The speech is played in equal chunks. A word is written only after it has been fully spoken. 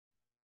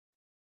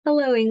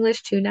Hello,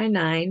 English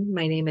 299.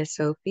 My name is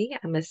Sophie.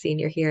 I'm a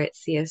senior here at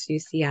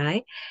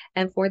CSUCI.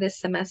 And for this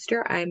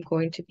semester, I'm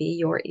going to be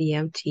your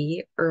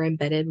EMT or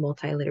Embedded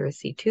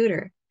Multiliteracy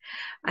Tutor.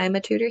 I'm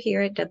a tutor here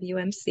at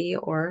WMC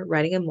or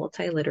Writing and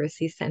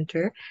Multiliteracy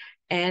Center.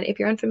 And if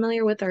you're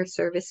unfamiliar with our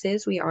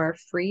services, we are a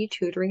free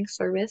tutoring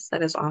service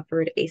that is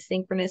offered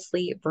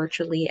asynchronously,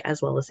 virtually,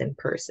 as well as in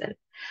person.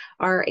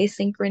 Our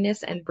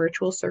asynchronous and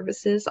virtual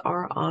services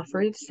are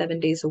offered 7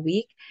 days a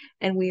week,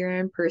 and we are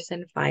in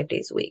person 5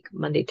 days a week,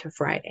 Monday to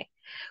Friday.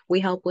 We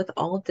help with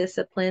all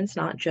disciplines,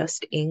 not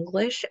just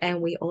English, and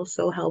we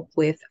also help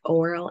with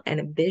oral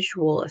and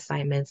visual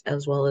assignments,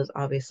 as well as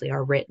obviously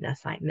our written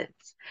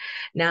assignments.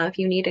 Now, if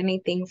you need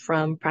anything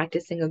from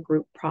practicing a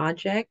group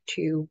project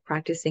to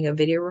practicing a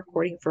video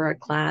recording for a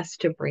class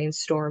to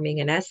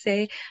brainstorming an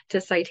essay to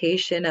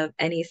citation of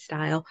any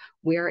style,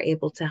 we are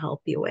able to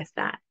help you with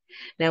that.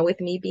 Now, with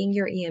me being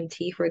your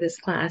EMT for this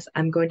class,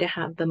 I'm going to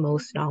have the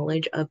most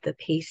knowledge of the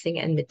pacing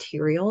and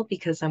material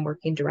because I'm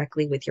working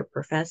directly with your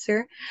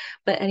professor,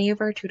 but any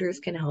of our tutors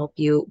can help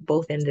you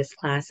both in this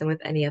class and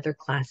with any other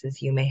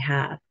classes you may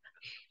have.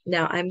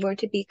 Now, I'm going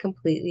to be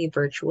completely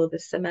virtual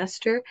this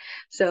semester.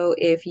 So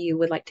if you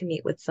would like to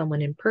meet with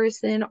someone in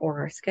person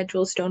or our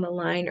schedules don't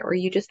align, or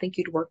you just think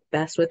you'd work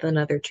best with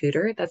another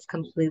tutor, that's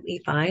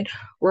completely fine.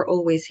 We're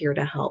always here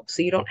to help.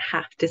 So you don't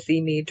have to see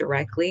me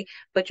directly,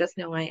 but just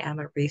know I am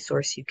a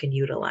resource you can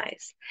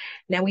utilize.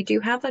 Now, we do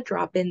have a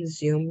drop-in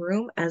Zoom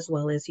room, as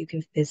well as you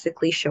can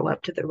physically show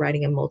up to the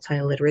Writing and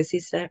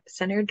Multiliteracy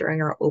Center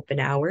during our open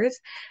hours.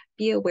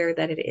 Be aware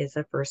that it is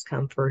a first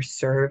come, first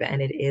serve,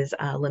 and it is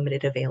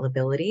limited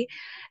availability.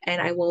 And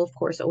I will, of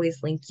course,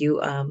 always link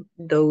you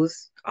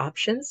those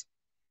options.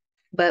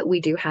 But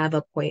we do have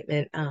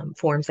appointment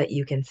forms that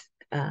you can,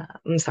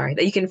 I'm sorry,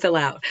 that you can fill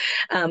out.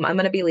 I'm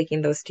going to be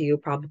linking those to you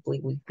probably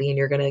weekly, and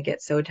you're going to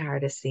get so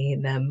tired of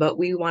seeing them. But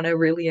we want to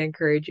really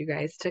encourage you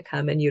guys to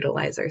come and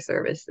utilize our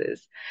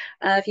services.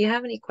 If you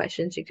have any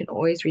questions, you can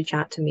always reach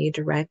out to me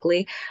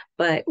directly.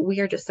 But we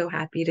are just so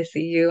happy to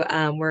see you.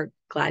 We're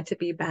glad to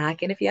be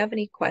back. And if you have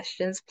any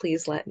questions,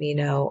 please let me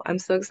know. I'm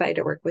so excited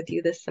to work with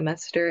you this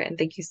semester, and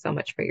thank you so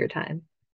much for your time.